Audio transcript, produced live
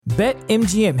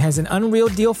BetMGM has an unreal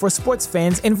deal for sports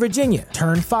fans in Virginia.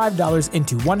 Turn $5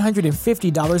 into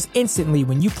 $150 instantly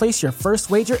when you place your first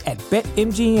wager at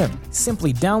BetMGM.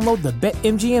 Simply download the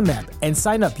BetMGM app and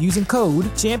sign up using code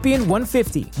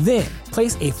Champion150. Then,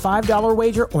 place a $5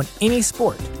 wager on any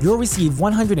sport. You'll receive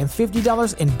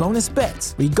 $150 in bonus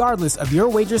bets, regardless of your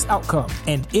wager's outcome.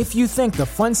 And if you think the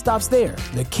fun stops there,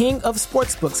 the King of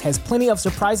Sportsbooks has plenty of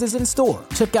surprises in store.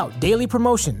 Check out daily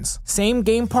promotions,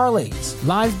 same-game parlays,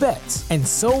 live bets, and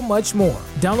so much more.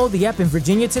 Download the app in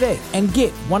Virginia today and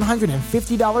get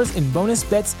 $150 in bonus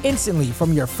bets instantly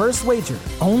from your first wager.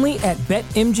 Only at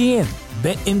BetMGM.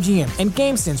 BetMGM and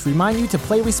GameSense remind you to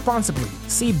play responsibly.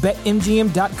 See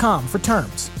BetMGM.com for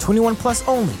terms. 21 plus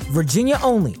only. Virginia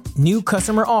only. New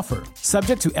customer offer.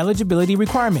 Subject to eligibility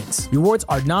requirements. Rewards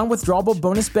are non-withdrawable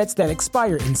bonus bets that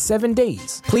expire in 7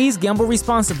 days. Please gamble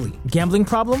responsibly. Gambling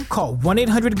problem? Call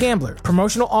 1-800-GAMBLER.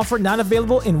 Promotional offer not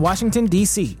available in Washington,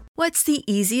 D.C. What's the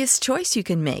easiest choice you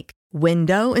can make?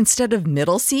 Window instead of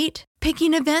middle seat?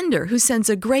 Picking a vendor who sends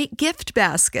a great gift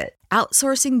basket?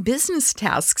 Outsourcing business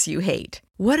tasks you hate?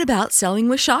 What about selling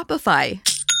with Shopify?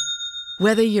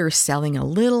 Whether you're selling a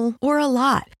little or a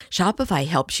lot, Shopify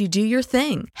helps you do your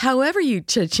thing, however you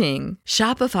cha-ching.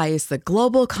 Shopify is the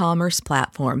global commerce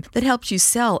platform that helps you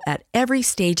sell at every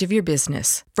stage of your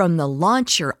business. From the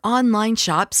launch your online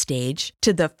shop stage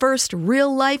to the first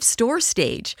real-life store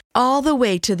stage, all the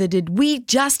way to the did we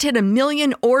just hit 1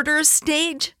 million orders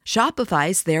stage.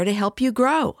 Shopify's there to help you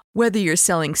grow. Whether you're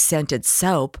selling scented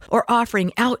soap or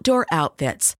offering outdoor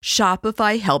outfits,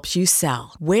 Shopify helps you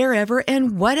sell. Wherever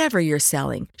and whatever you're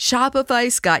selling,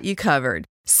 Shopify's got you covered.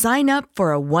 Sign up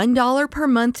for a $1 per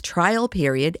month trial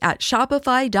period at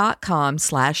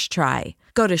shopify.com/try.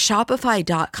 Go to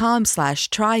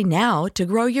shopify.com/try now to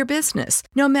grow your business,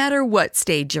 no matter what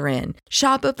stage you're in.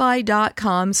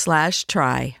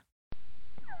 Shopify.com/try.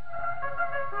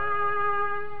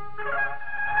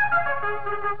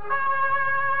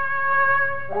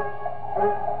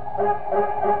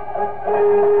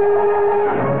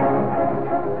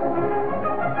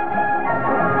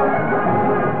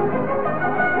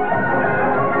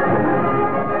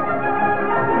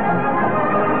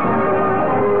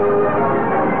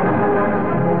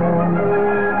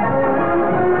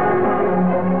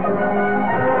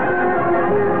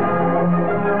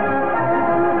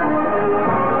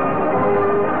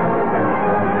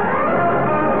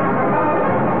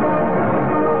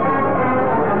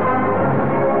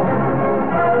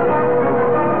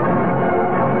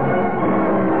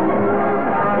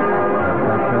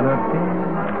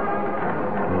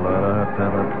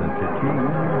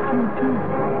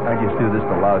 I just do this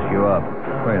to louse you up.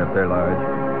 Right up there, Large.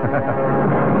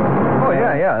 Oh,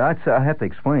 yeah. That's, I have to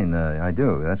explain. I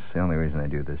do. That's the only reason I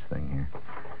do this thing here.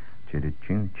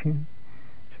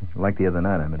 Like the other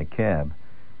night, I'm in a cab.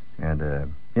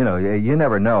 And, you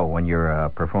never know when you're a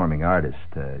performing artist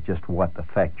just what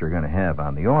effect you're going to have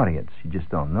on the audience. You just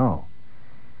don't know.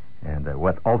 And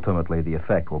what ultimately the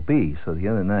effect will be. So the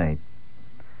other night,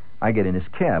 I get in this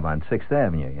cab on 6th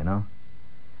Avenue,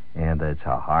 And it's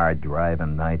a hard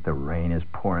driving night. The rain is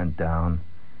pouring down.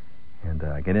 And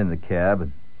I get in the cab,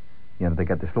 and, they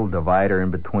got this little divider in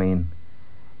between.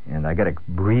 And I get a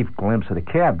brief glimpse of the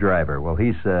cab driver. Well,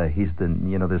 he's the,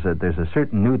 there's a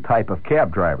certain new type of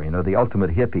cab driver, the ultimate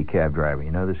hippie cab driver.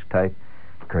 This type,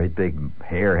 great big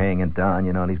hair hanging down,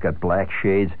 and he's got black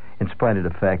shades. In spite of the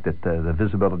fact that the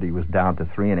visibility was down to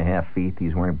 3.5 feet,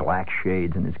 he's wearing black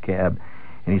shades in his cab.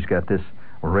 And he's got this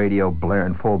radio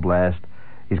blaring full blast.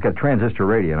 He's got transistor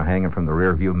radio hanging from the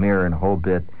rear view mirror and a whole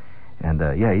bit. And,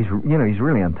 he's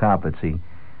really on top of it, see.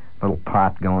 Little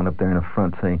pot going up there in the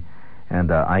front, see.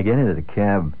 And I get into the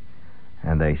cab,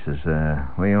 and he says, where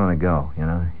do you want to go?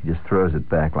 He just throws it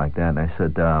back like that. And I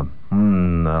said,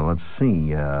 let's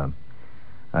see.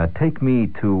 Take me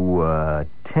to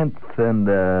 10th and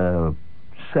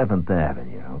 7th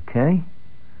Avenue, okay?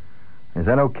 Is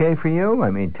that okay for you?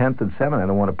 10th and 7th, I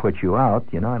don't want to put you out,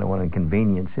 I don't want to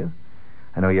inconvenience you.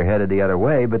 I know you're headed the other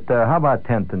way, but how about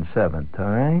 10th and 7th, all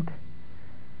right?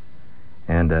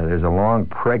 And there's a long,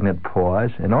 pregnant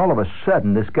pause, and all of a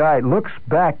sudden, this guy looks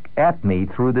back at me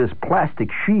through this plastic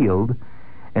shield,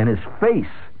 and his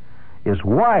face is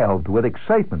wild with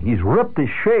excitement. He's ripped his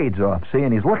shades off, see,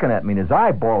 and he's looking at me, and his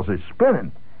eyeballs are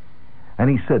spinning. And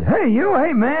he said,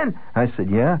 hey, man. I said,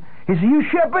 yeah. He said, you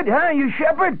Shepherd, huh? You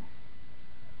Shepherd?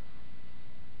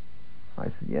 I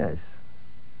said, yes.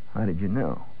 How did you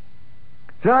know?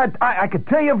 So I could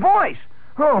tell your voice.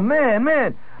 Oh, man.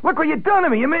 Look what you done to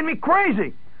me. You made me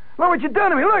crazy. Look what you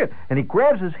done to me. Look. And he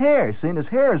grabs his hair. See, and his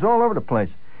hair is all over the place.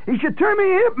 He should turn me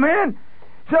hip, man.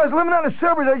 So I was living on the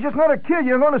suburbs. I was just not a kid.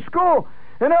 Going to school.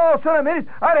 And now all of a sudden I'm an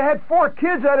idiot. I'd have had 4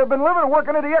 kids. I'd have been living and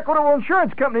working at the Equitable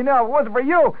Insurance Company now if it wasn't for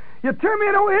you. You turned me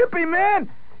into a hippie, man.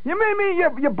 You made me,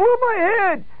 you blew my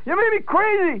head. You made me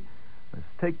crazy. Let's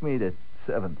take me to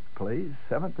 7th, please.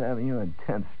 7th Avenue and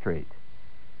 10th Street.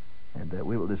 And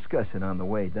we will discuss it on the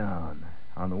way down.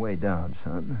 On the way down,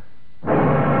 son.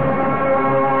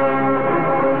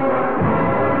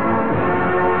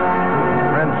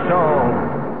 And so,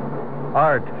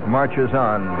 art marches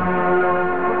on,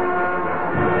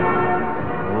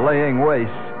 laying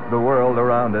waste the world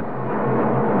around it.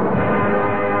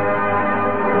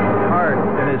 Art,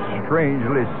 in its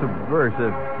strangely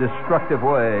subversive, destructive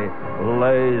way,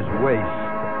 lays waste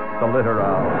the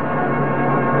littoral.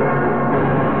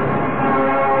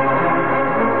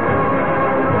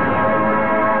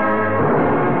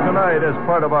 Tonight, as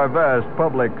part of our vast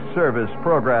public service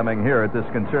programming here at this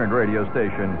concerned radio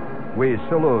station, we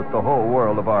salute the whole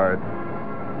world of art.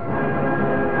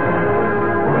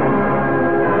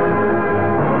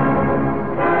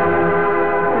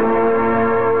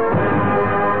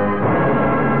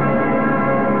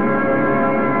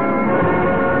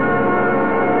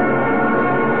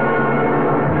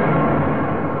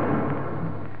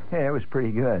 Hey, it was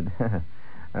pretty good.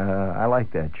 I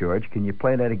like that, George. Can you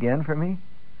play that again for me?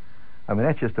 I mean,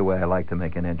 that's just the way I like to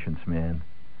make an entrance, man.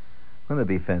 Wouldn't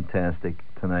it be fantastic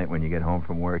tonight when you get home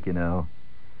from work, you know?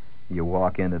 You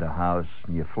walk into the house,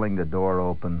 and you fling the door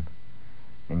open,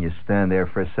 and you stand there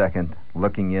for a second,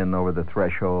 looking in over the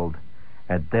threshold,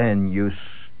 and then you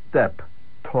step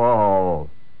tall,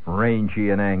 rangy,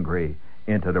 and angry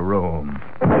into the room.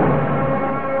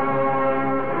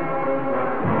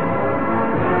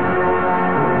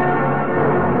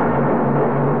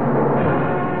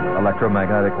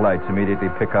 Electromagnetic lights immediately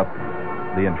pick up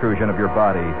the intrusion of your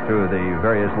body through the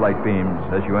various light beams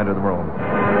as you enter the room.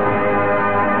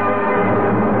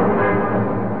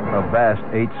 A vast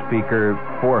 8-speaker,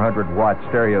 400-watt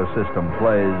stereo system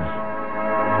plays.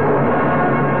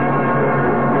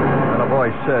 And a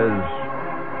voice says,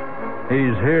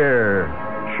 "He's here.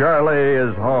 Charlie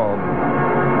is home."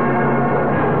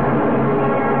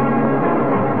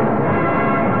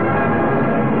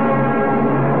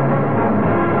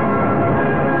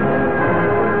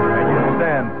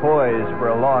 For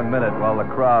a long minute while the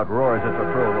crowd roars its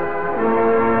approval.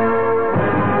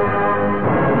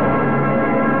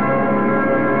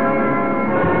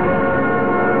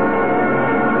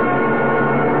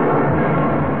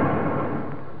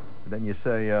 Then you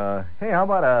say, "Hey, how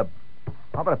about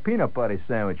a peanut butter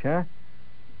sandwich, huh?"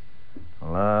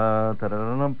 La da da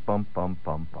dum bum bum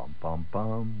bum bum bum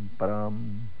bum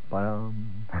bum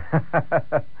bum.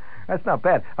 That's not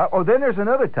bad. Then there's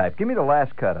another type. Give me the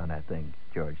last cut on that thing,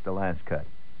 George. The last cut.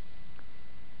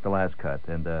 The last cut.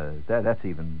 And that's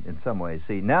even in some ways.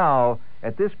 See, now,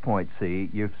 at this point,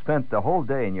 you've spent the whole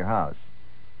day in your house.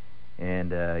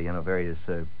 And, various...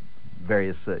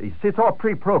 see, it's all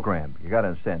pre-programmed. You got to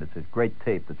understand. It's a great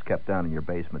tape that's kept down in your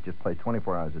basement. Just play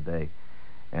 24 hours a day.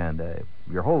 And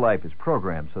your whole life is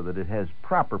programmed so that it has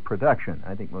proper production.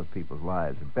 I think most people's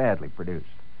lives are badly produced.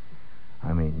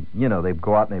 I mean, they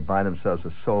go out and they buy themselves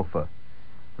a sofa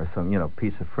or some,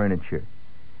 piece of furniture,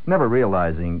 never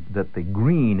realizing that the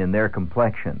green in their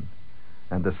complexion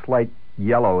and the slight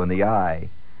yellow in the eye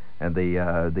and the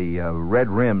red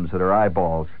rims of their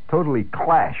eyeballs totally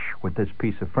clash with this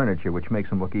piece of furniture, which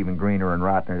makes them look even greener and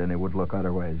rottener than they would look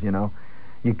otherwise,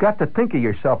 You've got to think of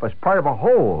yourself as part of a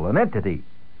whole, an entity.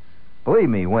 Believe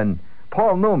me, when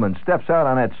Paul Newman steps out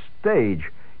on that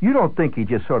stage, you don't think he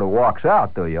just sort of walks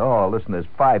out, do you? Oh, listen, there's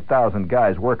 5,000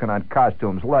 guys working on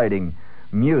costumes, lighting,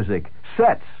 music,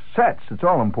 sets. It's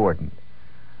all important.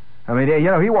 I mean,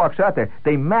 he walks out there.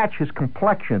 They match his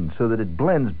complexion so that it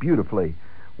blends beautifully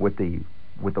with the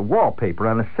wallpaper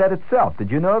on the set itself.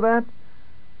 Did you know that?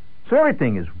 So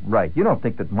everything is right. You don't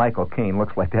think that Michael Caine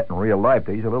looks like that in real life.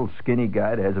 He's a little skinny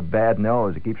guy that has a bad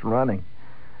nose that keeps running.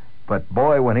 But,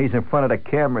 boy, when he's in front of the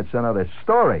camera, it's another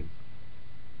story.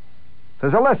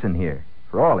 There's a lesson here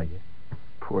for all of you.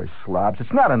 Poor slobs.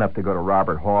 It's not enough to go to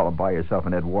Robert Hall and buy yourself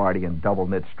an Edwardian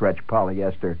double-knit stretch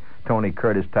polyester Tony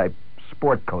Curtis-type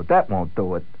sport coat. That won't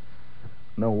do it.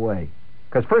 No way.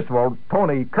 Because, first of all,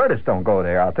 Tony Curtis don't go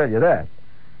there, I'll tell you that.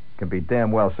 Can be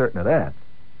damn well certain of that.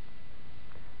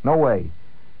 No way.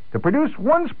 To produce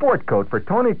one sport coat for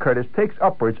Tony Curtis takes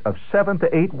upwards of 7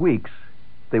 to 8 weeks.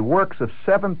 The works of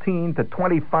 17 to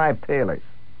 25 tailors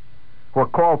who are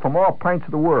called from all points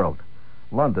of the world.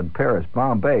 London, Paris,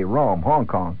 Bombay, Rome, Hong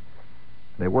Kong.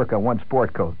 They work on one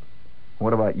sport coat.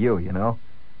 What about you,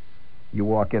 You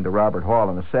walk into Robert Hall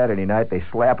on a Saturday night, they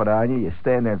slap it on you, you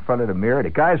stand there in front of the mirror, the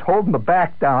guy's holding the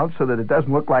back down so that it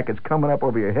doesn't look like it's coming up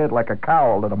over your head like a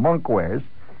cowl that a monk wears.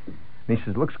 And he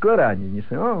says, looks good on you. And you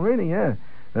say, oh, really? Yeah.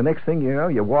 The next thing you know,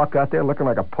 you walk out there looking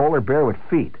like a polar bear with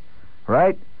feet.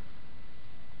 Right?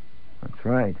 That's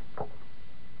right.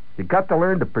 You got to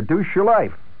learn to produce your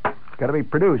life. Got to be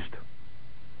produced.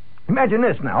 Imagine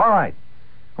this now, all right.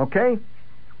 Okay?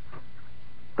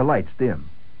 The light's dim.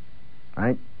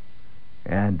 Right?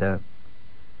 And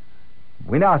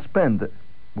we now spend...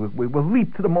 We'll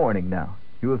leap to the morning now.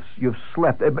 You've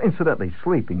slept. Incidentally,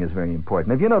 sleeping is very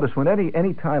important. Have you noticed when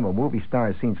any time a movie star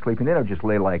is seen sleeping, they don't just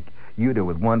lay like you do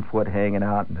with one foot hanging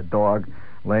out and the dog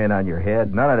laying on your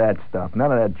head? None of that stuff.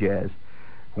 None of that jazz.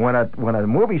 When a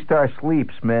movie star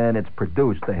sleeps, man, it's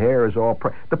produced. The hair is all...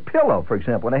 the pillow, for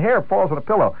example. When the hair falls on a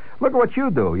pillow, look at what you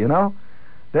do, you know?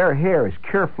 Their hair is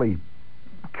carefully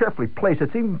placed.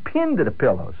 It's even pinned to the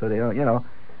pillow, so they don't, you know...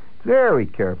 Very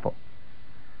careful.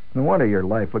 No wonder your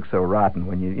life looks so rotten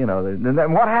when you know... And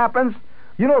then what happens?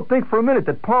 You don't think for a minute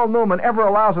that Paul Newman ever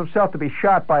allows himself to be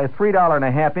shot by a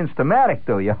 $3.50 Instamatic,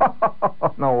 do you?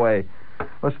 No way.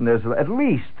 Listen, there's at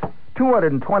least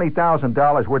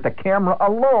 $220,000 worth of camera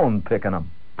alone picking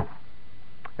them.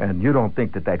 And you don't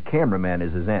think that cameraman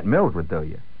is his Aunt Mildred, do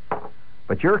you?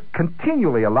 But you're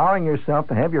continually allowing yourself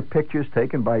to have your pictures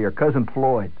taken by your cousin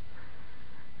Floyd.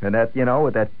 And that, you know,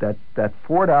 that $4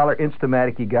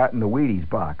 Instamatic you got in the Wheaties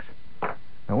box.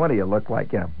 Now, what do you look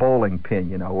like? A bowling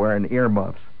pin, you know, wearing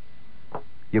earmuffs.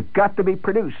 You've got to be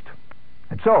produced.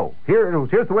 And so,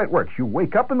 here's the way it works. You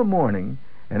wake up in the morning,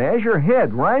 and as your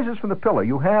head rises from the pillow,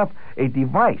 you have a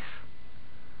device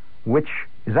which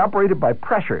is operated by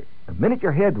pressure. The minute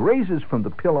your head raises from the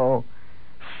pillow,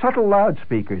 subtle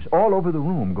loudspeakers all over the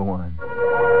room go on.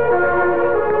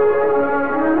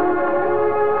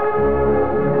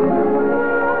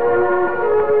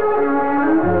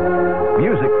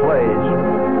 Music plays.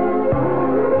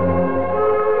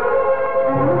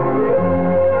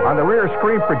 On the rear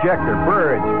screen projector,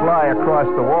 birds fly across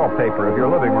the wallpaper of your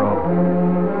living room.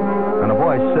 And a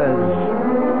voice says,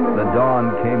 the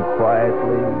dawn came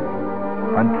quietly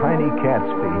on tiny cat's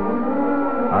feet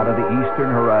out of the eastern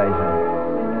horizon.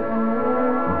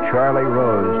 And Charlie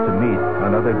rose to meet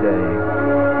another day.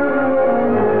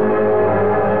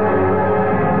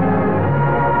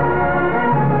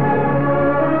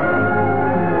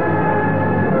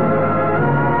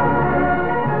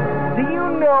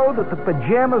 That the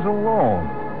pajamas alone,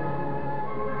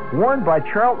 worn by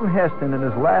Charlton Heston in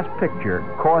his last picture,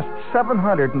 cost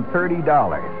 $730.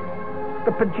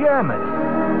 The pajamas.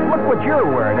 Look what you're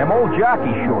wearing, them old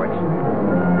jockey shorts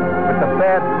with the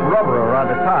bad rubber around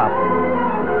the top.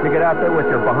 You get out there with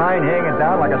your behind hanging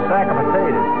down like a sack of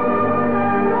potatoes.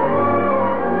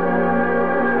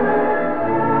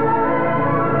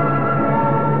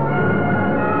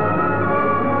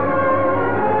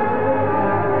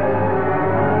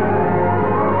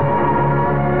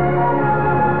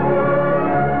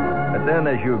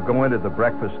 As you go into the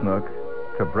breakfast nook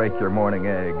to break your morning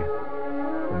egg,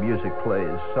 the music plays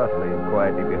subtly and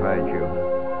quietly behind you.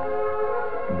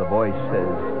 And the voice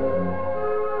says,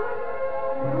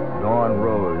 dawn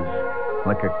rose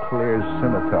like a clear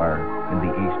scimitar in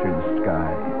the eastern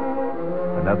sky.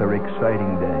 Another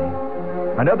exciting day.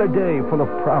 Another day full of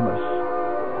promise.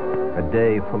 A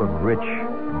day full of rich,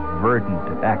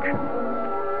 verdant action.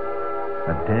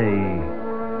 A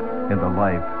day in the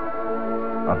life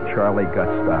of Charlie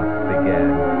Gutstock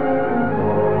began.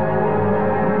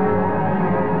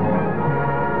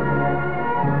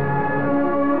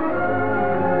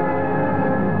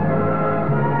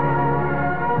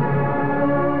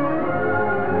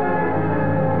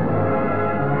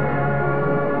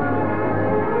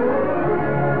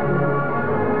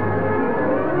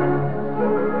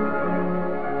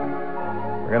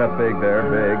 We're gonna big there,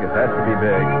 big. It has to be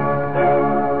big.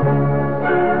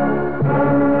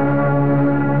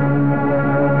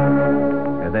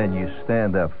 Then you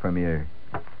stand up from your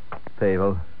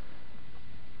table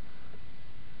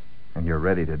and you're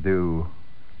ready to do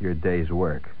your day's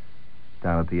work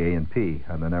down at the A&P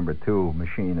on the number 2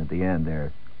 machine at the end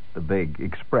there, the big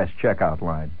express checkout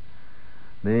line.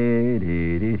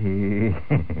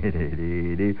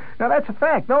 Now that's a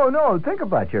fact. No, think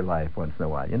about your life once in a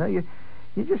while. You know, you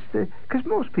just because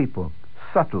most people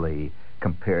subtly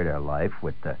compare their life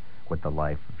with the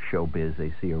life of showbiz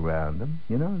they see around them.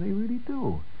 You know, they really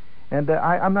do. And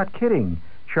I'm not kidding.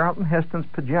 Charlton Heston's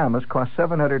pajamas cost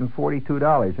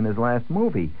 $742 in his last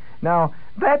movie. Now,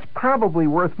 that's probably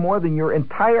worth more than your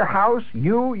entire house,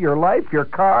 you, your life, your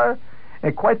car,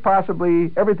 and quite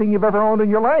possibly everything you've ever owned in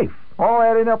your life, all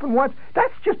added up in once.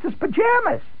 That's just his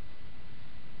pajamas.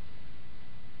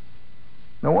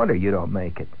 No wonder you don't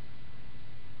make it.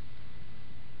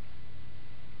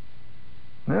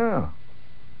 No.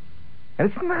 And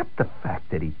it's not the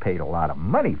fact that he paid a lot of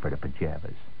money for the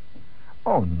pajamas.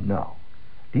 Oh, no.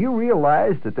 Do you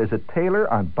realize that there's a tailor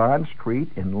on Bond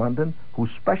Street in London who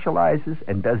specializes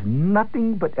and does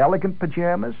nothing but elegant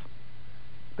pajamas?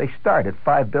 They start at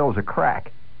 $5 a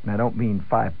crack, and I don't mean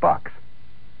 $5.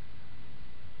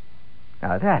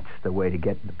 Now, that's the way to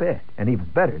get into bed. And even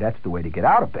better, that's the way to get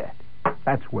out of bed.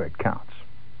 That's where it counts.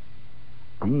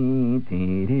 So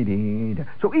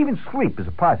even sleep is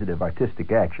a positive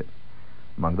artistic action.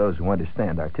 Among those who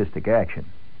understand artistic action,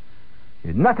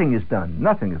 nothing is done.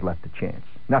 Nothing is left to chance.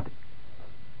 Nothing.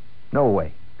 No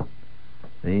way.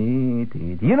 Do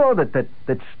you know that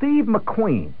Steve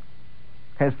McQueen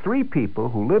has 3 people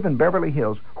who live in Beverly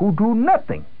Hills who do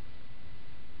nothing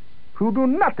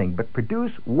but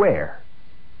produce wear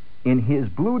in his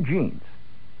blue jeans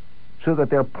so that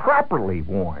they're properly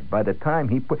worn by the time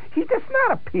he does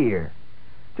not appear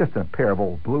just in a pair of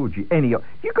old blue jeans. You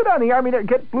go down to the Army there and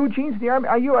get blue jeans in the Army?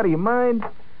 Are you out of your mind?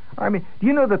 I mean, do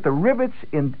you know that the rivets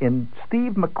in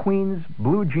Steve McQueen's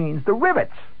blue jeans, the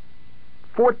rivets,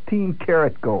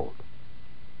 14-karat gold.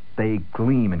 They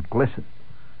gleam and glisten.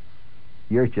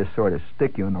 Yours just sort of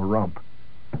stick you in the rump.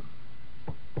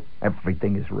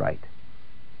 Everything is right.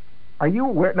 Are you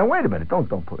aware? Now, wait a minute. Don't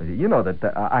put it. You know that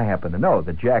I happen to know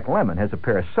that Jack Lemmon has a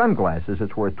pair of sunglasses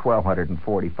that's worth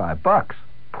 $1,245.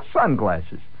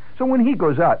 Sunglasses. So when he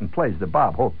goes out and plays the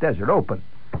Bob Hope Desert Open,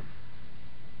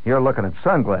 you're looking at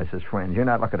sunglasses, friends. You're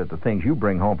not looking at the things you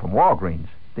bring home from Walgreens.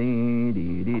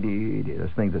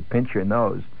 Those things that pinch your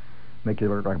nose, make you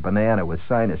look like a banana with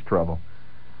sinus trouble.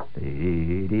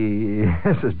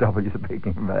 This is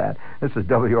speaking of that. This is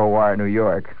WOR New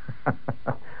York.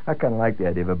 I kind of like the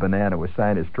idea of a banana with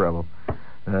sinus trouble.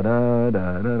 That's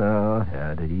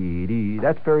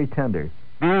very tender.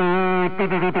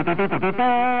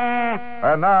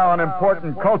 And now an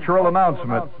important cultural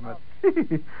announcement.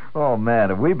 Oh, man,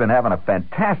 have we been having a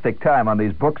fantastic time on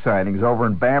these book signings over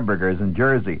in Bamberger's in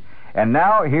Jersey. And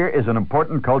now here is an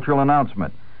important cultural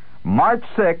announcement. March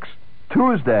 6th,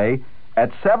 Tuesday,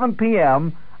 at 7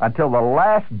 p.m. until the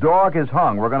last dog is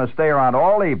hung. We're going to stay around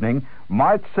all evening.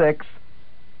 March 6th,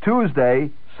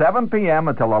 Tuesday, 7 p.m.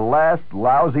 until the last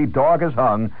lousy dog is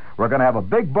hung. We're going to have a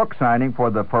big book signing for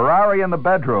The Ferrari in the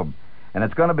Bedroom. And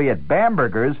it's going to be at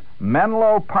Bamberger's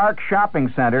Menlo Park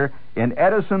Shopping Center in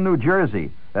Edison, New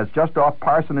Jersey. That's just off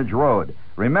Parsonage Road.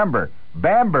 Remember,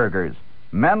 Bamberger's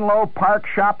Menlo Park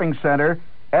Shopping Center,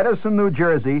 Edison, New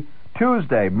Jersey,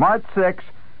 Tuesday, March 6th,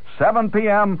 7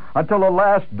 p.m. until the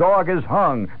last dog is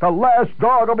hung. The last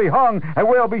dog will be hung, and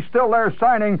we'll be still there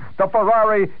signing The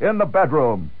Ferrari in the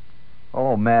Bedroom.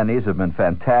 Oh, man, these have been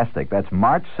fantastic. That's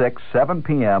March 6th, 7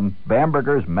 p.m.,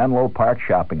 Bamberger's Menlo Park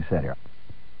Shopping Center.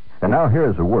 And now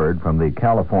here's a word from the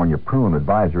California Prune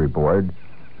Advisory Board.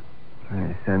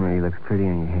 Son really looks pretty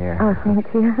in your hair. Oh,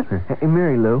 thank you. Hey,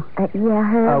 Mary Lou. Yeah,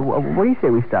 her. What do you say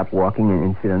we stop walking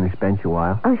and sit on this bench a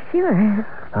while? Oh,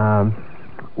 sure.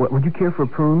 Would you care for a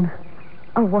prune?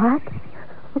 A what?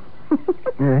 Yeah,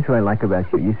 that's what I like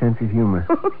about you, your sense of humor.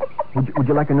 Would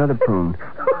you like another prune?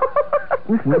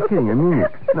 Listen, I'm kidding. I mean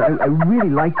it. No, I really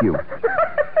like you.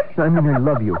 No, I mean I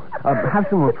love you. Have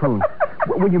some more prunes.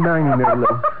 Will you marry me, Mary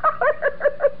Lou?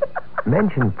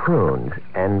 Mention prunes,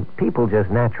 and people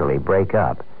just naturally break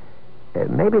up.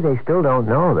 Maybe they still don't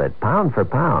know that, pound for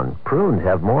pound, prunes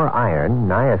have more iron,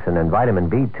 niacin, and vitamin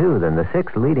B2 than the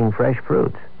 6 leading fresh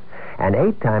fruits, and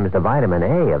 8 times the vitamin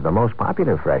A of the most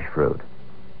popular fresh fruit.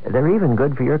 They're even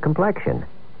good for your complexion.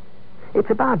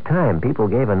 It's about time people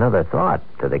gave another thought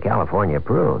to the California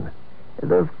prune,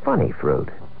 the funny fruit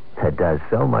that does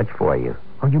so much for you.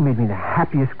 Oh, you made me the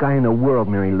happiest guy in the world,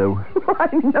 Mary Lou. I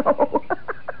know.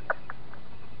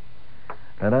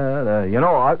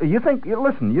 You think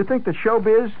that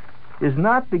showbiz is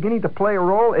not beginning to play a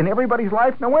role in everybody's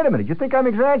life? Now, wait a minute. You think I'm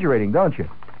exaggerating, don't you?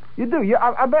 You do.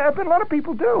 I bet a lot of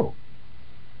people do.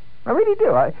 I really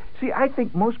do. I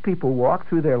think most people walk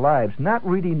through their lives not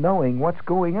really knowing what's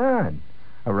going on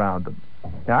around them.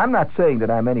 Now, I'm not saying that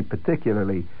I'm any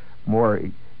particularly more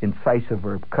incisive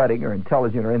or cutting or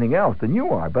intelligent or anything else than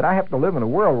you are, but I happen to live in a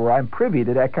world where I'm privy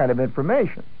to that kind of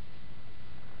information.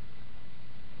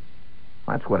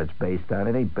 That's what it's based on.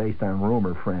 It ain't based on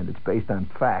rumor, friend. It's based on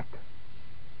fact.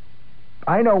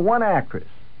 I know one actress.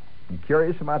 I'm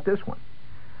curious about this one.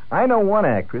 I know one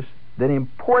actress that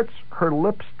imports her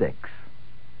lipsticks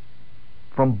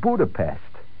from Budapest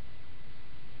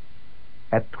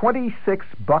at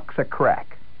 $26 a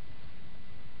crack.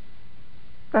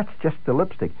 That's just the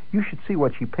lipstick. You should see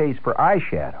what she pays for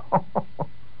eyeshadow.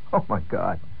 Oh, my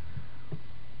God.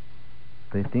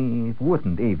 They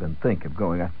wouldn't even think of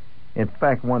going on. In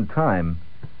fact, one time,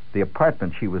 the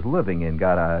apartment she was living in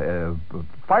got a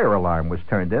fire alarm was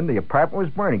turned in. The apartment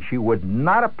was burning. She would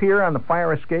not appear on the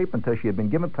fire escape until she had been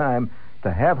given time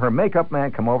to have her makeup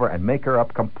man come over and make her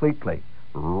up completely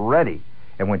ready.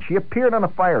 And when she appeared on the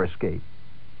fire escape,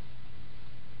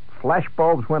 flash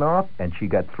bulbs went off, and she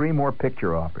got 3 more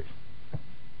picture offers.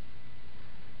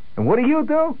 And what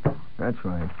do? That's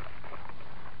right.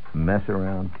 Mess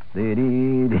around.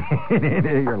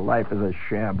 Your life is a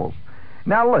shambles.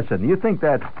 Now listen, you think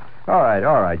that's... All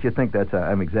right, you think that's...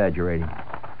 I'm exaggerating.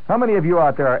 How many of you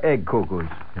out there are egg cuckoos?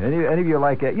 Any of you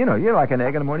like egg? You like an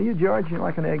egg in the morning. You, George, you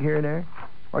like an egg here and there?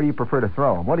 Or do you prefer to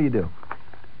throw them? What do you do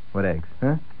with eggs,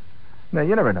 huh? No,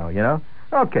 you never know,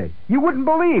 Okay, you wouldn't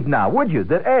believe now, would you,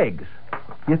 that eggs...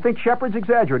 You think Shepard's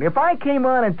exaggerating. If I came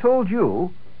on and told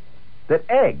you that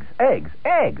eggs,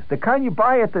 the kind you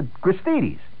buy at the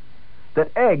Gristedes, that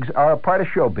eggs are a part of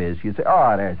showbiz, you'd say,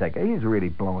 oh, there's that guy. He's really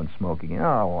blowing smoke again.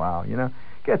 Oh, wow,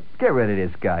 Get rid of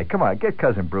this guy. Come on, get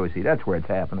Cousin Brucey. That's where it's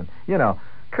happening.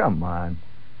 Come on.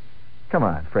 Come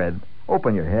on, Fred.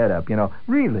 Open your head up,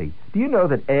 Really, do you know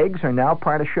that eggs are now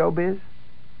part of showbiz?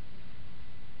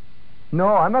 No,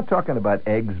 I'm not talking about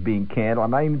eggs being canned.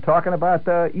 I'm not even talking about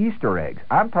Easter eggs.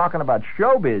 I'm talking about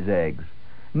showbiz eggs.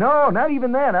 No, not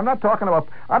even that. I'm talking about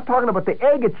the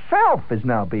egg itself is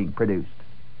now being produced.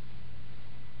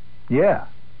 Yeah.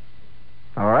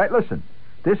 All right, listen.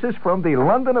 This is from the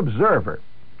London Observer.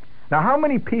 Now, how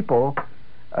many people...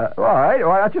 all right,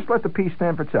 I'll just let the piece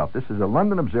stand for itself. This is the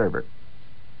London Observer.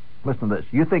 Listen to this.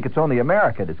 You think it's only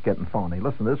America that's getting phony.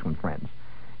 Listen to this one, friends.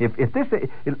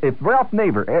 If Ralph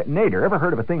Nader ever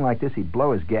heard of a thing like this, he'd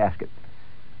blow his gasket.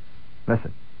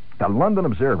 Listen, the London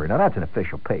Observer. Now, that's an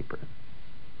official paper.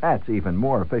 That's even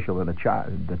more official than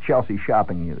the Chelsea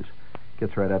Shopping News.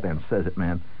 Gets right up there and says it,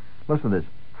 man. Listen to this.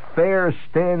 Fair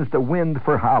stands the wind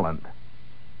for Holland.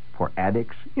 For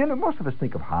addicts. Most of us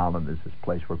think of Holland as this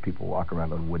place where people walk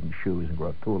around in wooden shoes and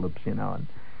grow tulips,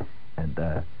 and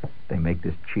they make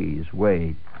this cheese.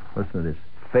 Wait, listen to this.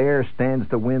 Fair stands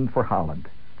the wind for Holland.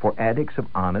 For addicts of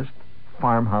honest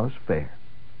farmhouse fare.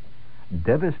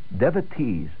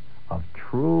 Devotees of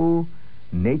true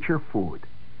nature food.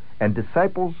 And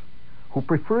disciples who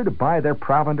prefer to buy their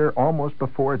provender almost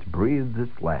before it's breathed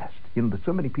its last. There's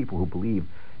so many people who believe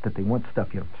that they want stuff,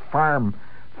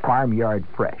 farmyard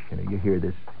fresh. You hear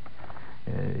this,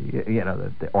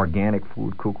 the organic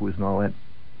food, cuckoos and all that.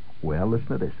 Well, listen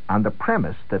to this. On the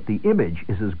premise that the image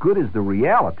is as good as the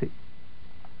reality.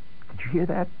 Did you hear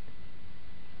that?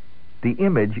 The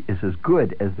image is as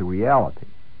good as the reality.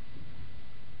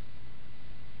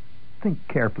 Think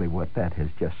carefully what that has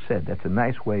just said. That's a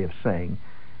nice way of saying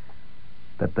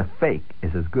that the fake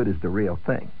is as good as the real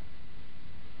thing.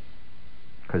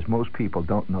 Because most people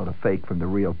don't know the fake from the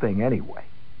real thing anyway.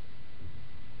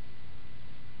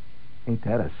 Ain't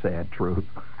that a sad truth?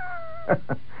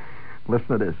 Listen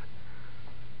to this.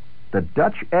 The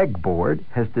Dutch Egg Board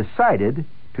has decided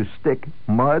to stick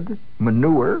mud,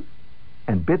 manure,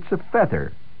 and bits of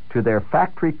feather to their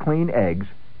factory-clean eggs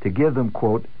to give them,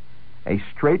 quote, a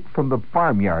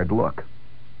straight-from-the-farmyard look.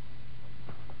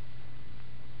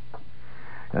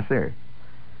 Yes, sir.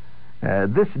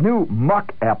 This new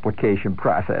muck application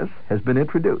process has been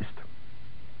introduced,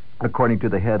 according to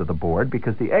the head of the board,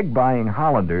 because the egg-buying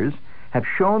Hollanders have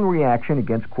shown reaction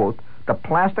against, quote, the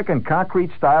plastic and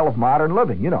concrete style of modern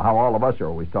living. You know how all of us are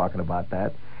always talking about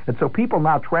that. And so people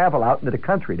now travel out into the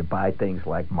country to buy things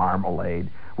like marmalade,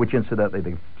 which incidentally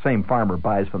the same farmer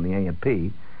buys from the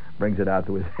A&P, brings it out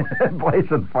to his place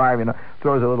and farm,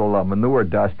 throws a little manure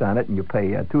dust on it, and you pay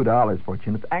 $2 for it.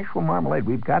 And it's actual marmalade.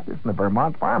 We've got this in the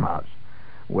Vermont farmhouse.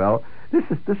 Well, this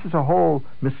is a whole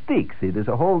mystique. See, there's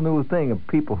a whole new thing of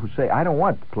people who say, I don't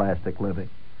want plastic living.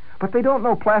 But they don't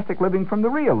know plastic living from the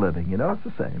real living. It's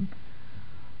the same.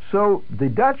 So the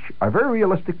Dutch are very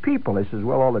realistic people. They says,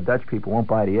 well, all the Dutch people won't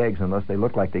buy the eggs unless they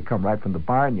look like they come right from the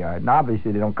barnyard. And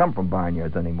obviously they don't come from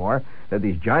barnyards anymore. They're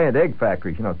these giant egg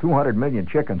factories, 200 million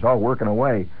chickens all working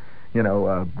away,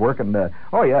 working.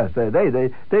 Oh yes, they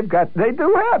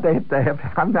have.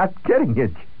 I'm not kidding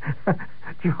you,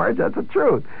 George. That's the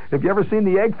truth. Have you ever seen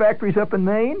the egg factories up in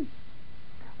Maine?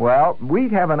 Well, we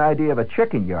have an idea of a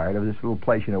chicken yard, of this little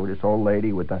place, where this old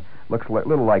lady looks a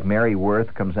little like Mary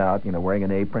Worth comes out, wearing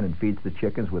an apron and feeds the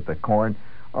chickens with the corn.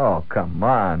 Oh, come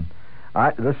on.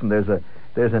 Listen, there's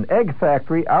an egg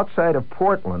factory outside of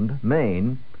Portland,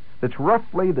 Maine, that's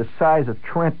roughly the size of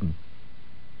Trenton.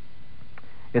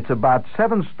 It's about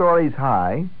 7 stories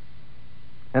high,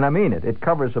 and I mean it. It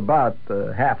covers about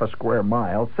half a square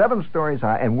mile, 7 stories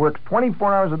high, and works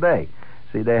 24 hours a day.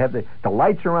 See, they have the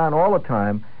lights are on all the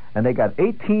time, and they got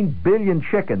 18 billion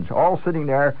chickens all sitting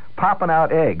there popping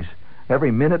out eggs.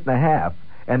 every minute and a half.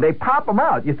 And they pop them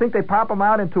out. You think they pop them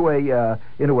out into a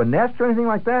nest or anything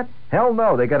like that? Hell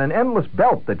no. They got an endless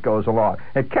belt that goes along.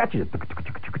 It catches it.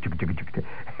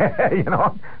 You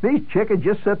know, these chickens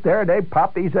just sit there and they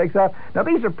pop these eggs out. Now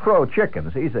these are pro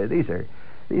chickens. These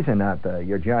are not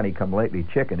your Johnny-come-lately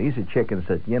chicken. These are chickens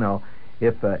that, you know,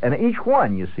 and each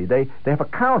one, you see, they have a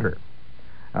counter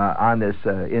on this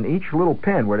in each little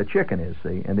pen where the chicken is.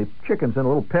 See, and the chicken's in a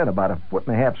little pen about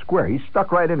 1.5 feet square. He's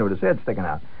stuck right into it. His head's sticking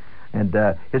out. And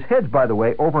his head's, by the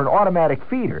way, over an automatic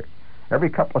feeder. Every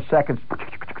couple of seconds,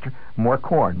 more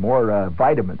corn, more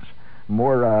vitamins,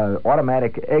 more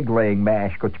automatic egg-laying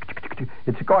mash.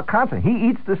 It's constant. He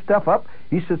eats this stuff up.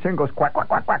 He sits there and goes quack, quack,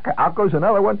 quack, quack. Out goes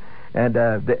another one. And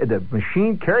the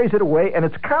machine carries it away, and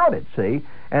it's counted, see?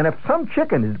 And if some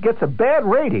chicken gets a bad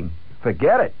rating,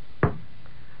 forget it.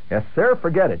 Yes, sir,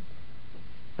 forget it.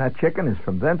 That chicken is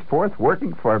from thenceforth he's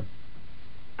working for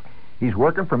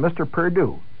Mr.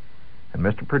 Perdue. And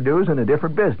Mr. Purdue's in a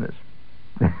different business.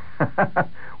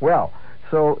 Well,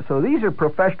 so these are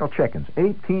professional chickens.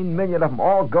 18 million of them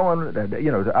all going,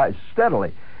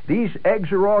 steadily. These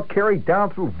eggs are all carried down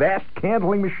through vast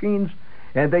candling machines,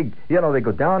 and they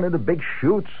go down into big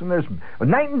chutes, and there's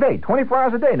night and day, 24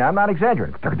 hours a day. Now, I'm not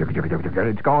exaggerating.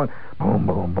 It's going boom,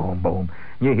 boom, boom, boom.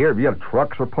 You hear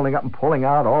trucks are pulling up and pulling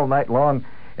out all night long,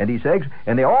 and these eggs,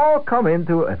 and they all come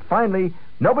into, finally,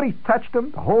 nobody touched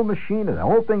them. The whole machine, the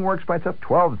whole thing works by itself.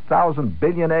 12,000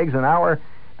 billion eggs an hour.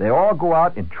 They all go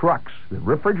out in trucks, the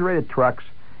refrigerated trucks,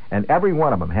 and every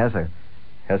one of them has a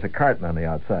carton on the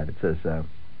outside. It says,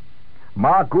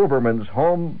 Ma Guberman's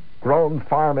homegrown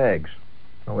farm eggs.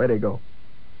 Away they go.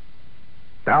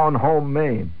 Down home,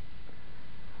 Maine.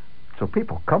 So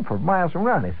people come from miles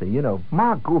around. They say,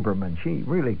 Ma Guberman, she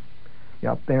really,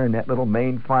 up there in that little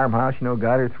Maine farmhouse,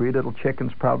 got her 3 little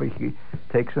chickens. Probably she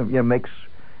takes them,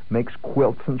 makes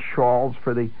quilts and shawls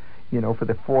for the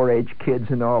 4-H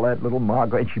kids and all that little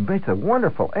Margaret. And she makes a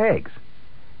wonderful eggs.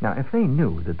 Now, if they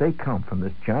knew that they come from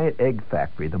this giant egg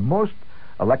factory, the most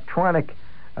electronic,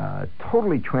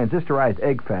 totally transistorized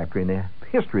egg factory in the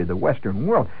history of the Western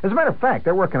world. As a matter of fact,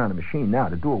 they're working on a machine now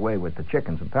to do away with the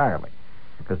chickens entirely.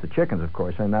 Because the chickens, of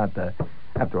course, are not,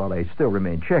 after all, they still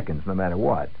remain chickens no matter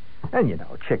what. And,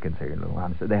 chickens are,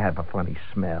 honestly, they have a funny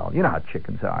smell. You know how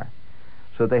chickens are.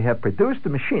 So they have produced a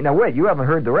machine. Now, wait, you haven't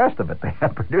heard the rest of it. They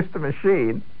have produced a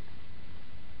machine.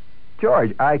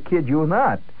 George, I kid you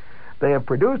not. They have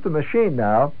produced a machine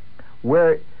now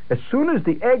where as soon as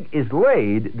the egg is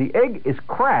laid, the egg is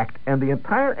cracked, and the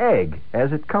entire egg,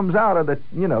 as it comes out of the,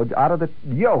 out of the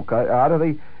yolk, out of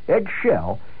the egg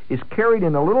shell, is carried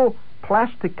in a little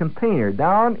plastic container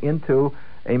down into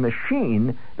a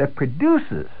machine that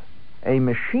produces a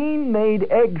machine-made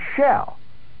egg shell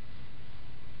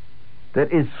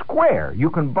that is square. You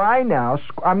can buy now,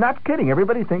 I'm not kidding,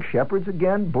 everybody thinks Shepherd's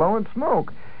again blowing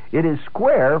smoke. It is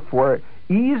square for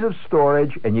ease of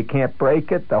storage, and you can't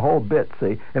break it, the whole bit,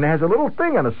 see? And it has a little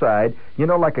thing on the side,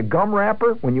 like a gum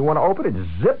wrapper. When you want to open it,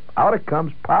 zip, out it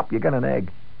comes, pop, you got an egg.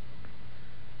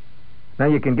 Now,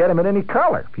 you can get them in any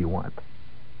color if you want.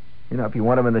 If you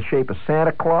want them in the shape of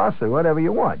Santa Claus or whatever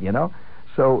you want,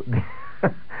 So,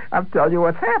 I'm telling you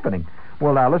what's happening.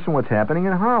 Well, now, listen what's happening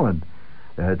in Holland.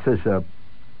 It says,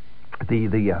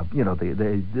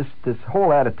 this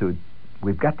whole attitude,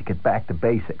 we've got to get back to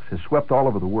basics, has swept all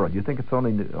over the world. You think it's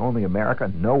only America?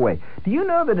 No way. Do you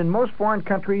know that in most foreign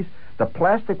countries, the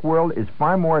plastic world is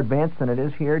far more advanced than it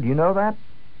is here? Do you know that?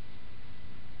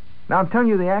 Now, I'm telling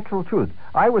you the actual truth.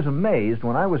 I was amazed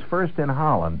when I was first in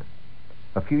Holland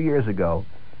a few years ago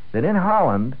that in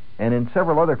Holland and in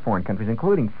several other foreign countries,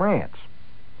 including France,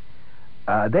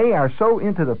 they are so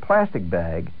into the plastic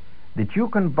bag that you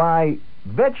can buy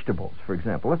vegetables, for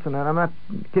example. Listen, I'm not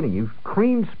kidding you.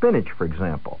 Creamed spinach, for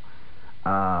example.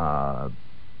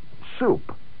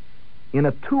 Soup in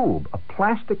a tube, a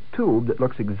plastic tube that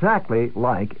looks exactly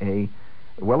like if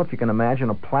you can imagine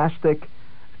a plastic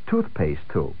toothpaste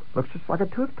tube. Looks just like a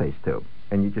toothpaste tube.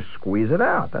 And you just squeeze it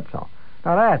out, that's all.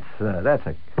 Now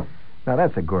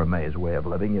that's a gourmet's way of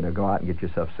living. Go out and get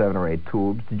yourself 7 or 8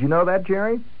 tubes. Did you know that,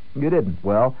 Jerry? You didn't.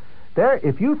 Well,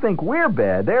 if you think we're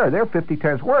bad, they're 50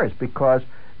 times worse because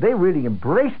they really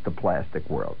embrace the plastic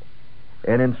world.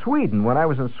 And in Sweden, when I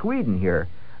was in Sweden here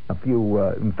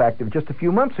just a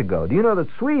few months ago, do you know that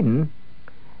Sweden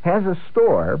has a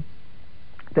store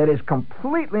that is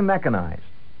completely mechanized?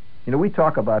 We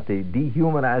talk about the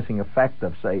dehumanizing effect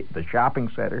of, say, the shopping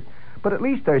center, but at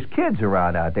least there's kids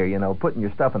around out there, putting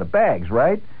your stuff in the bags,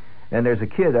 right? And there's a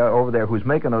kid over there who's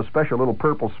making those special little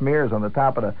purple smears on the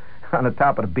top of on the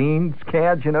top of the beans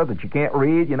cans, that you can't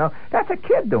read, That's a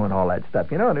kid doing all that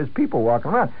stuff, and there's people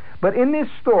walking around. But in this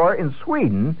store in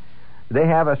Sweden, they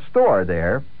have a store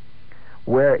there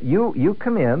where you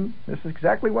come in. This is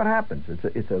exactly what happens.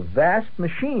 It's a vast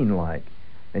machine like,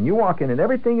 and you walk in, and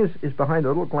everything is behind a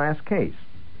little glass case,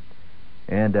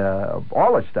 and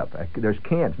all this stuff. There's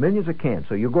cans, millions of cans.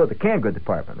 So you go to the canned good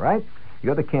department, right? You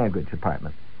go to the canned goods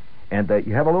department, and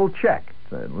you have a little check.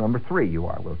 Number 3 you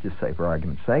are. We'll just say, for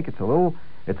argument's sake, it's a little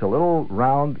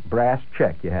round brass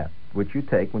check you have, which you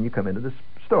take when you come into the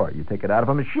store. You take it out of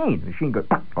a machine. The machine goes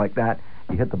like that.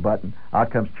 You hit the button.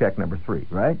 Out comes check number 3,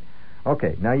 right?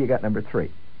 Okay, now you got number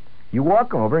 3. You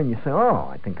walk over and you say,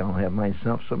 I think I'll have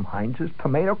myself some Heinz's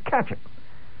tomato ketchup.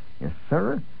 Yes,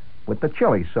 sir, with the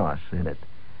chili sauce in it.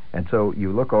 And so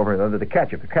you look over under the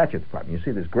ketchup department. You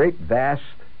see this great, vast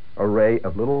array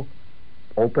of little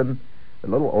open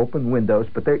windows,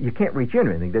 but you can't reach in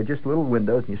or anything. They're just little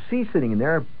windows, and you see sitting in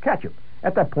there ketchup.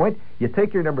 At that point, you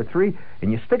take your number 3,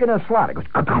 and you stick it in a slot. It goes,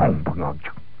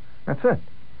 that's it.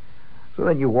 So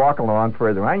then you walk along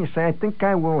further on. You say, I think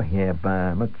I will have,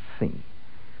 let's see.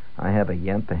 I have a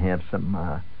yen to have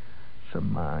how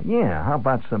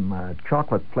about some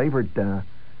chocolate-flavored, I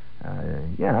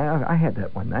had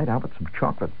that one night. How about some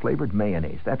chocolate-flavored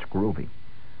mayonnaise? That's groovy,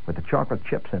 with the chocolate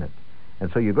chips in it.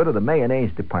 And so you go to the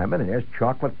mayonnaise department, and there's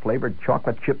chocolate-flavored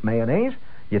chocolate chip mayonnaise.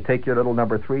 You take your little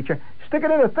number 3 check, stick it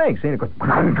in a thing. See, and it goes,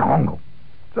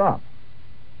 it's off.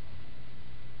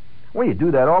 Well, you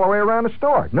do that all the way around the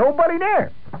store. Nobody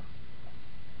there.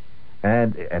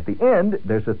 And at the end,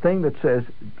 there's a thing that says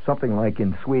something like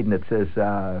in Sweden, it says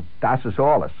Das ist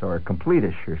alles, or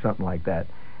completish, or something like that.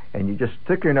 And you just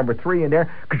stick your number 3 in there.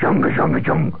 Ka-chung, ka-chung,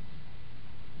 ka-chung.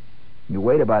 You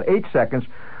wait about 8 seconds.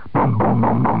 Boom, boom,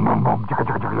 boom, boom, boom,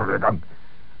 boom.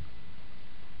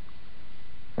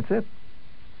 That's it.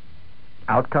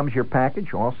 Out comes your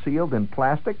package, all sealed in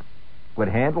plastic, with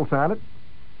handles on it.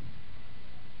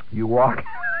 You walk.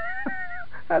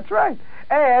 That's right.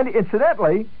 And,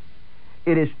 incidentally,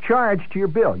 it is charged to your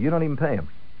bill. You don't even pay them.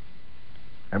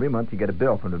 Every month you get a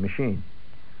bill from the machine,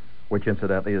 which,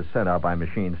 incidentally, is sent out by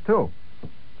machines, too.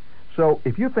 So,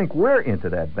 if you think we're into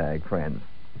that bag, friends,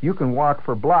 you can walk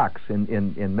for blocks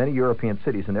in many European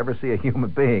cities and never see a human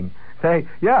being. And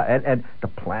the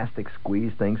plastic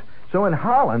squeeze things. So, in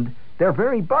Holland, they're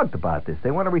very bugged about this.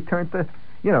 They want to return to,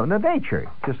 the nature,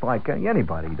 just like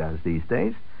anybody does these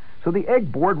days. So the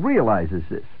Egg Board realizes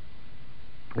this.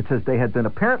 It says they had been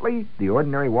apparently, the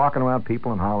ordinary walking around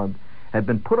people in Holland, had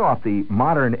been put off the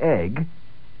modern egg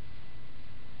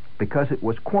because it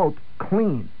was, quote,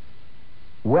 clean,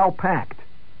 well packed,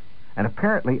 and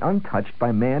apparently untouched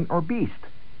by man or beast.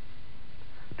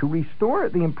 To restore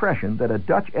the impression that a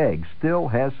Dutch egg still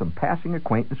has some passing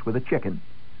acquaintance with a chicken,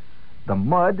 the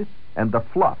mud and the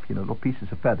fluff, little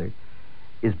pieces of feather,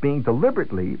 is being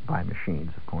deliberately, by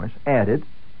machines, of course, added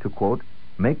to, quote,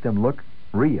 make them look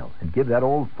real and give that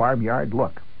old farmyard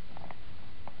look.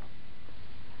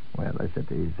 Well, I said,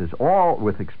 this is all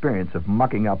with experience of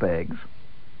mucking up eggs.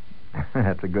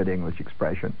 That's a good English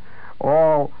expression.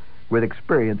 All with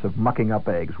experience of mucking up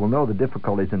eggs will know the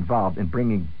difficulties involved in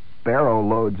bringing barrow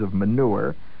loads of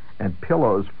manure and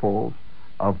pillows full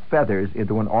of feathers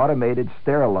into an automated,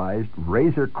 sterilized,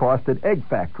 razor-costed egg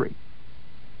factory.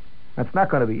 That's not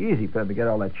going to be easy for them to get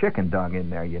all that chicken dung in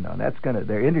there,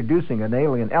 they're introducing an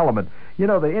alien element.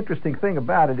 The interesting thing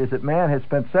about it is that man has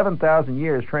spent 7,000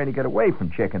 years trying to get away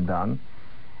from chicken dung,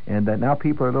 and that now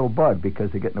people are a little bugged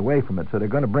because they're getting away from it, so they're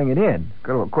going to bring it in.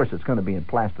 Of course, it's going to be in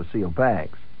plastic-sealed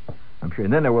bags, I'm sure.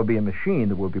 And then there will be a machine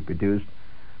that will be produced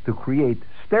to create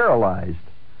sterilized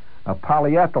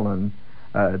polyethylene.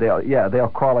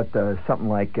 They'll call it something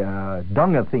like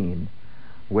dungathene,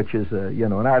 which is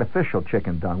an artificial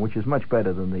chicken dung, which is much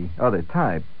better than the other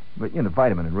type, but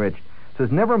vitamin enriched. It says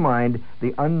never mind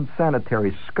the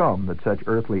unsanitary scum that such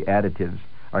earthly additives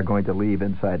are going to leave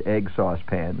inside egg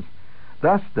saucepans,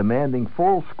 thus demanding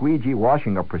full squeegee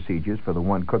washing up procedures for the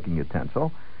one cooking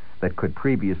utensil that could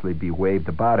previously be waved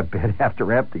about a bit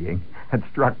after emptying and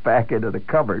struck back into the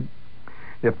cupboard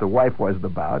if the wife wasn't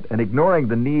about, and ignoring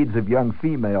the needs of young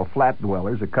female flat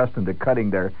dwellers accustomed to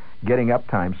cutting their getting up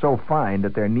time so fine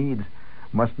that their needs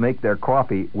must make their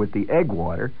coffee with the egg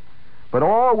water. But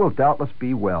all will doubtless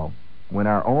be well when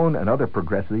our own and other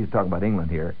progressive, he's talking about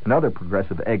England here, and other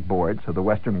progressive egg boards of the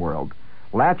Western world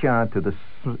latch on to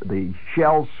the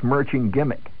shell smirching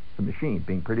gimmick, the machine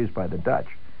being produced by the Dutch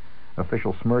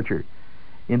official smircher.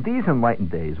 In these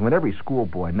enlightened days, when every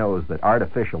schoolboy knows that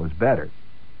artificial is better,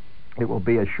 it will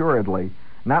be assuredly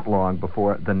not long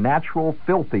before the natural,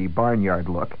 filthy barnyard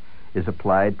look is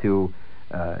applied to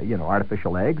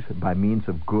artificial eggs by means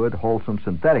of good, wholesome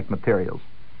synthetic materials.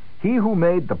 He who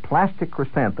made the plastic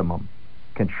chrysanthemum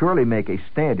can surely make a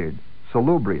standard,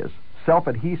 salubrious,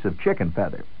 self-adhesive chicken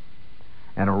feather,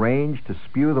 and arrange to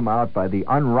spew them out by the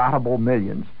unrottable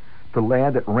millions to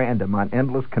land at random on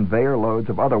endless conveyor loads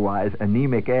of otherwise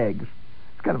anemic eggs.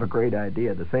 It's kind of a great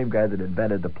idea. The same guy that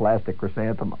invented the plastic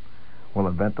chrysanthemum will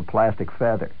invent the plastic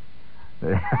feather.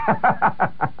 The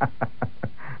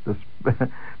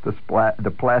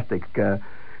plastic,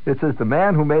 it says, the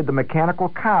man who made the mechanical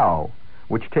cow,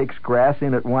 which takes grass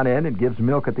in at one end and gives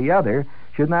milk at the other,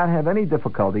 should not have any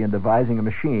difficulty in devising a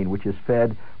machine which is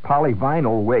fed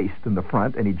polyvinyl waste in the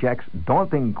front and ejects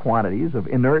daunting quantities of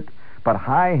inert but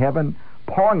high heaven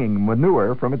ponging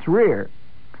manure from its rear.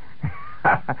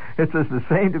 It says the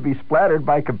same to be splattered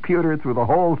by computer through the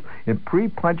holes in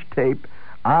pre-punched tape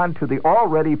onto the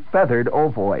already feathered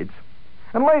ovoids.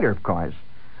 And later, of course,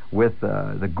 with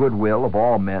the goodwill of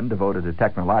all men devoted to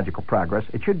technological progress,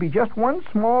 it should be just one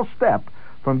small step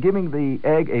from giving the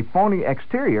egg a phony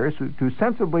exterior to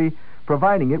sensibly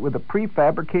providing it with a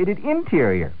prefabricated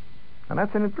interior. And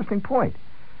that's an interesting point.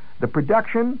 The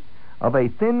production of a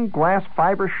thin glass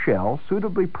fiber shell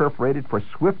suitably perforated for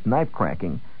swift knife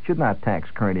cracking should not tax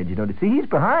current ingenuity. See, he's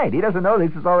behind. He doesn't know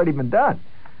this has already been done.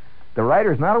 The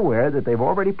writer is not aware that they've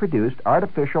already produced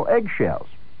artificial eggshells,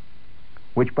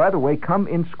 which, by the way, come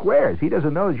in squares. He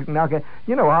doesn't know that you can now get...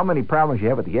 You know how many problems you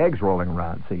have with the eggs rolling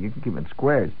around, so you can keep them in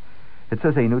squares. It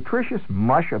says a nutritious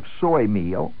mush of soy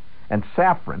meal and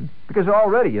saffron, because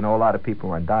already, a lot of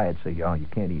people are on diets say, you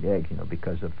can't eat eggs,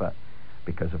 because of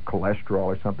cholesterol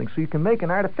or something. So you can make an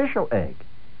artificial egg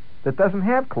that doesn't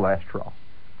have cholesterol,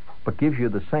 but gives you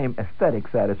the same aesthetic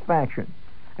satisfaction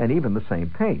and even the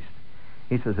same taste.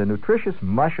 He says a nutritious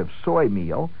mush of soy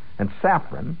meal and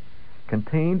saffron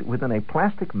contained within a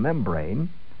plastic membrane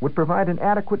would provide an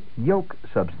adequate yolk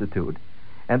substitute,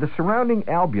 and the surrounding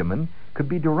albumin could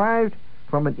be derived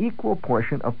from an equal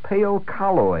portion of pale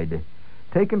colloid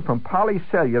taken from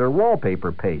polycellular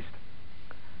wallpaper paste.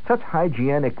 Such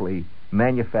hygienically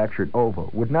manufactured ova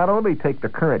would not only take the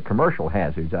current commercial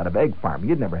hazards out of egg farming —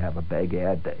 you'd never have a bad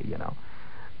egg day,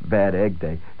 bad egg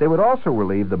day — they would also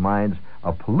relieve the minds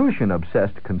of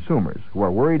pollution-obsessed consumers who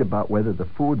are worried about whether the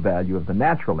food value of the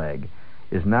natural egg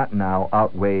is not now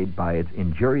outweighed by its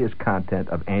injurious content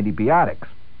of antibiotics.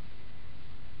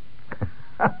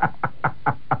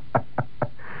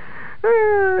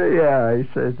 Yeah, he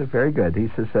says, very good. He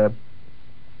says,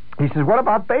 what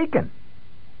about bacon?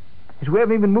 He said, we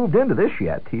haven't even moved into this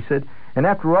yet. He said, and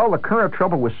after all, the current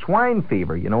trouble with swine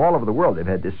fever, all over the world, they've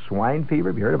had this swine fever.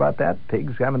 Have you heard about that?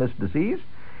 Pigs having this disease?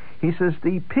 He says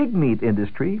the pig meat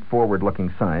industry,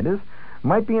 forward-looking scientists,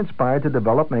 might be inspired to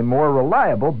develop a more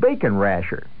reliable bacon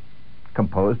rasher,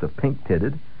 composed of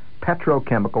pink-titted,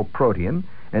 petrochemical protein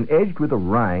and edged with a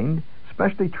rind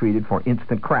specially treated for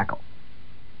instant crackle.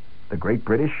 The great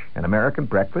British and American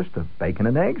breakfast of bacon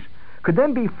and eggs could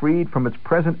then be freed from its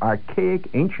present archaic,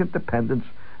 ancient dependence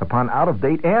upon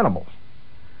out-of-date animals,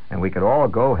 and we could all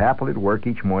go happily to work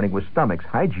each morning with stomachs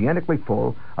hygienically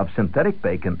full of synthetic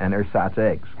bacon and ersatz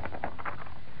eggs.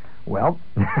 Well,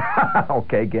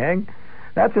 okay, gang,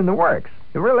 that's in the works.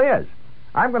 It really is.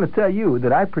 I'm going to tell you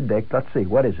that I predict, let's see,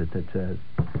 what is it?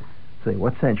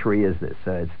 What century is this?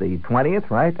 It's the 20th,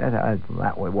 right?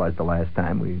 That was the last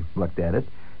time we looked at it.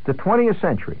 The 20th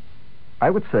century. I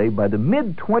would say by the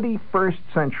mid-21st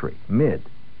century.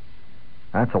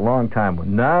 That's a long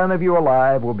time. None of you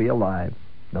alive will be alive.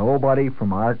 Nobody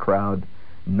from our crowd,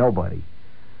 nobody,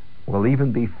 will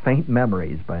even be faint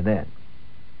memories by then.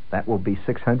 That will be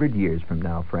 600 years from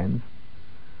now, friends.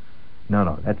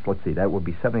 No, let's see, that will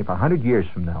be 100 years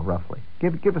from now, roughly.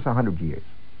 Give us 100 years.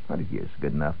 100 years is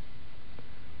good enough.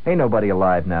 Ain't nobody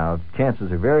alive now.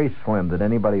 Chances are very slim that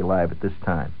anybody alive at this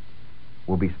time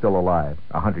will be still alive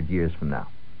 100 years from now.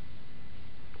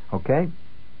 Okay?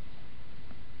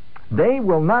 They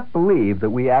will not believe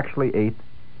that we actually ate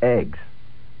eggs.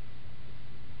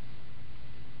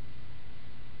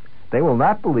 They will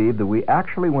not believe that we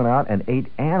actually went out and ate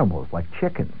animals like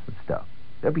chickens and stuff.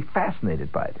 They'll be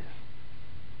fascinated by this.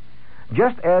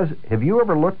 Just as, have you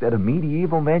ever looked at a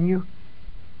medieval menu?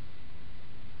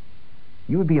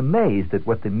 You would be amazed at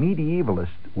what the medievalist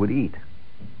would eat.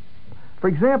 For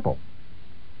example,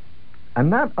 a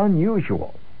not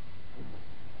unusual,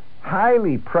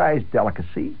 highly prized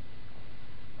delicacy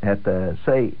at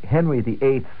say, Henry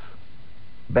VIII's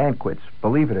banquets,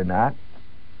 believe it or not,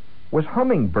 was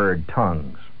hummingbird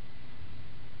tongues.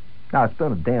 Now, it's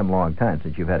been a damn long time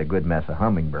since you've had a good mess of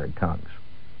hummingbird tongues.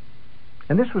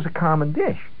 And this was a common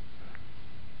dish.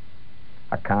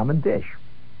 A common dish.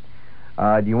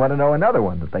 Do you want to know another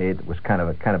one that they ate that was kind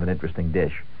of an interesting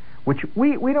dish, which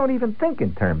we don't even think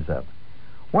in terms of?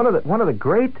 One of the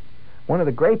great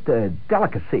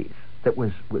delicacies that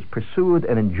was pursued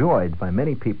and enjoyed by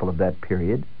many people of that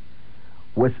period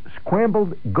was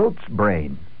scrambled goat's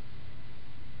brain.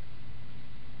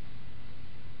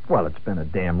 Well, it's been a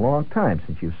damn long time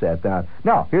since you sat down.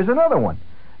 Now, here's another one.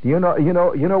 You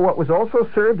know what was also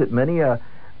served at many a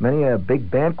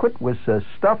big banquet was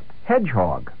stuffed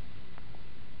hedgehog.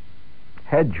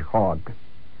 Hedgehog.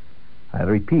 I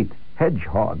repeat,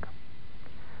 hedgehog.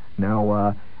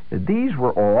 Now, these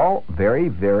were all very,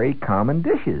 very common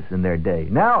dishes in their day.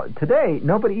 Now, today,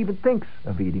 nobody even thinks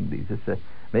of eating these. It's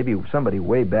maybe somebody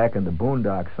way back in the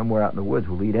boondocks, somewhere out in the woods,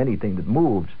 will eat anything that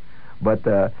moves. But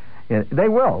they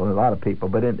will, a lot of people,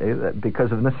 but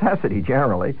because of necessity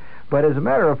generally. But as a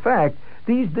matter of fact,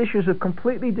 these dishes have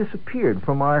completely disappeared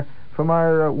from our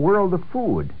world of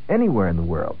food anywhere in the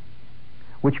world.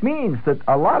 Which means that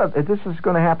a lot of this is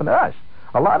going to happen to us.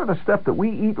 A lot of the stuff that we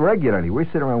eat regularly, we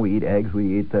sit around, we eat eggs,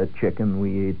 we eat chicken,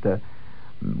 we eat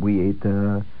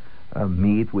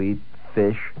meat, we eat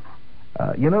fish.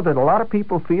 You know that a lot of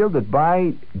people feel that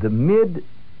by the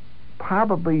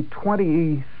probably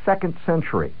 22nd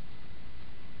century,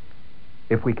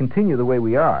 if we continue the way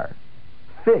we are,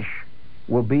 fish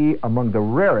will be among the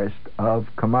rarest of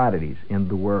commodities in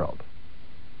the world.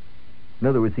 In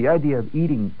other words, the idea of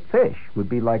eating fish would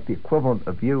be like the equivalent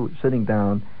of you sitting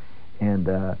down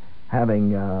and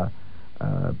having,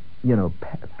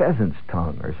 pheasant's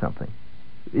tongue or something.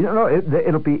 You know,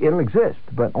 it'll exist,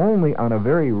 but only on a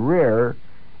very rare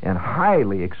and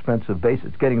highly expensive basis.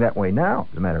 It's getting that way now,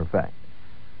 as a matter of fact.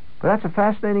 But that's a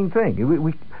fascinating thing.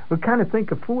 We kind of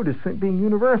think of food as being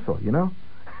universal, you know,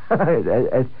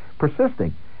 as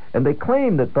persisting. And they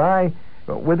claim that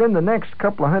within the next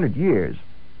couple of 100 years,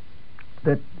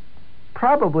 that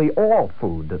probably all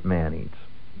food that man eats,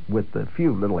 with a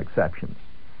few little exceptions,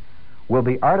 will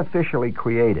be artificially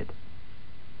created.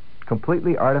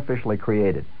 Completely artificially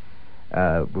created.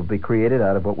 Will be created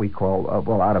out of what we call,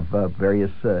 out of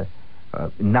various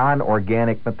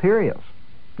non-organic materials.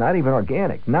 Not even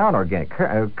organic, non-organic,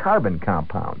 carbon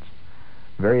compounds,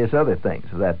 various other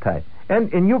things of that type.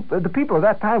 And the people of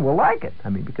that time will like it,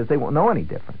 because they won't know any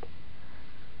different.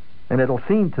 And it'll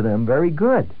seem to them very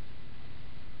good.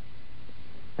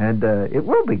 And it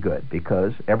will be good,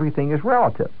 because everything is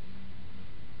relative.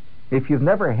 If you've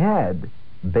never had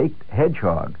baked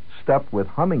hedgehog stuffed with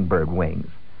hummingbird wings,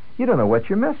 you don't know what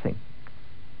you're missing.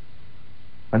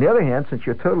 On the other hand, since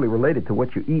you're totally related to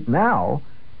what you eat now,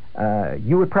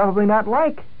 you would probably not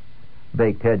like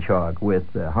baked hedgehog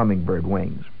with hummingbird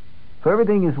wings. So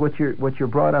everything is what you're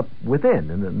brought up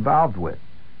within and involved with.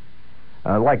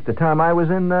 Like the time I was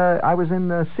in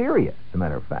Syria, as a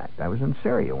matter of fact. I was in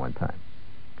Syria one time.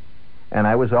 And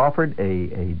I was offered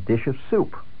a dish of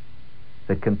soup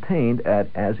that contained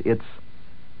as its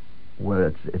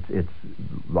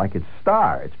like its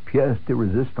star, its pièce de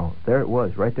résistance. There it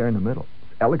was, right there in the middle.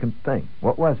 Elegant thing.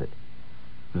 What was it?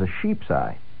 It was a sheep's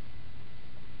eye.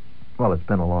 Well, it's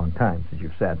been a long time since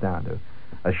you've sat down to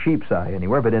a sheep's eye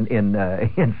anywhere, but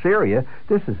in Syria,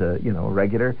 this is a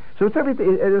regular. So it's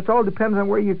everything. It all depends on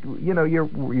where you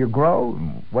grow,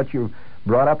 and what you're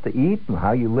brought up to eat, and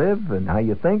how you live, and how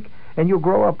you think, and you'll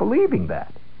grow up believing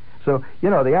that. So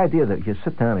the idea that you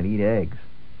sit down and eat eggs,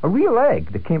 a real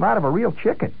egg that came out of a real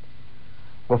chicken,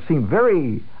 will seem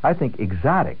very, I think,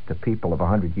 exotic to people of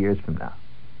 100 years from now.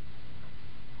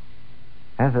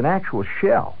 As an actual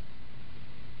shell,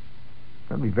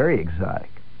 that'd be very exotic.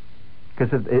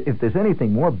 Because if there's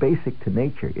anything more basic to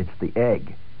nature, it's the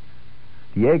egg.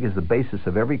 The egg is the basis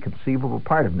of every conceivable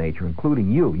part of nature,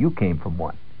 including you. You came from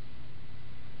one.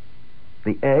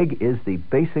 The egg is the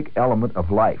basic element of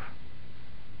life.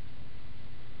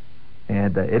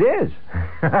 And it is.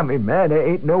 Man, there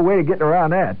ain't no way of getting around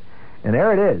that. And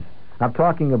there it is. I'm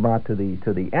talking about to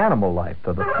the animal life,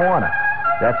 to the fauna.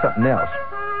 That's something else.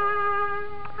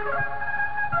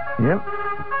 Yep.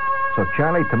 So,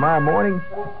 Charlie, tomorrow morning,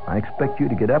 I expect you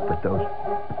to get up with those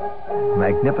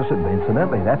magnificent...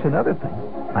 Incidentally, that's another thing.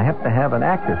 I happen to have an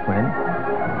actor friend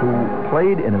who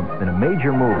played in a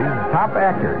major movie, top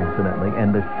actor, incidentally,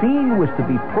 and the scene was to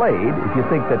be played, if you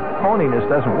think that phoniness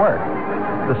doesn't work,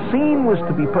 the scene was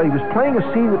to be played. He was playing a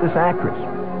scene with this actress,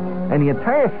 and the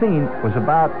entire scene was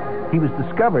about, he was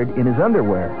discovered in his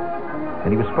underwear,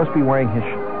 and he was supposed to be wearing his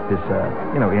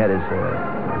he had his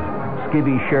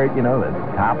skivvy shirt, the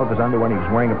top of his underwear, and he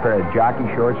was wearing a pair of jockey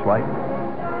shorts,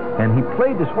 and he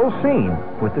played this whole scene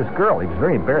with this girl. He was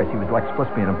very embarrassed. He was supposed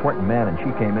to be an important man, and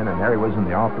she came in, and there he was in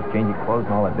the office changing clothes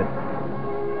and all that bit.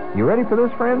 You ready for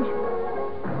this, friends?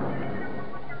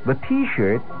 The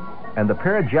T-shirt and the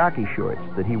pair of jockey shorts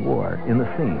that he wore in the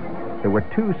scene, there were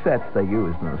 2 sets they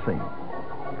used in the scene,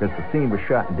 because the scene was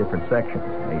shot in different sections.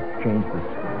 They changed this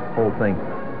whole thing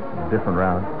different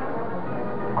rounds.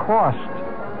 Cost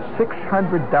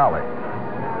 $600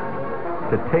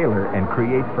 to tailor and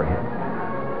create for him.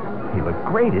 He looked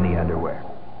great in the underwear.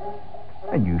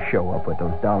 And you show up with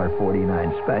those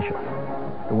 $1.49 specials,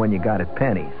 the one you got at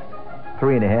Penny's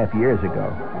 3.5 years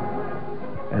ago.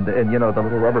 And you know, the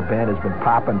little rubber band has been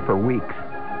popping for weeks.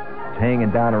 It's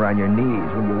hanging down around your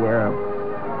knees when you wear them.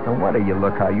 No wonder you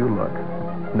look how you look.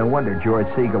 No wonder George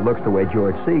Segal looks the way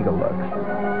George Segal looks.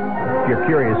 If you're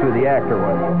curious who the actor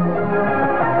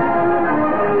was.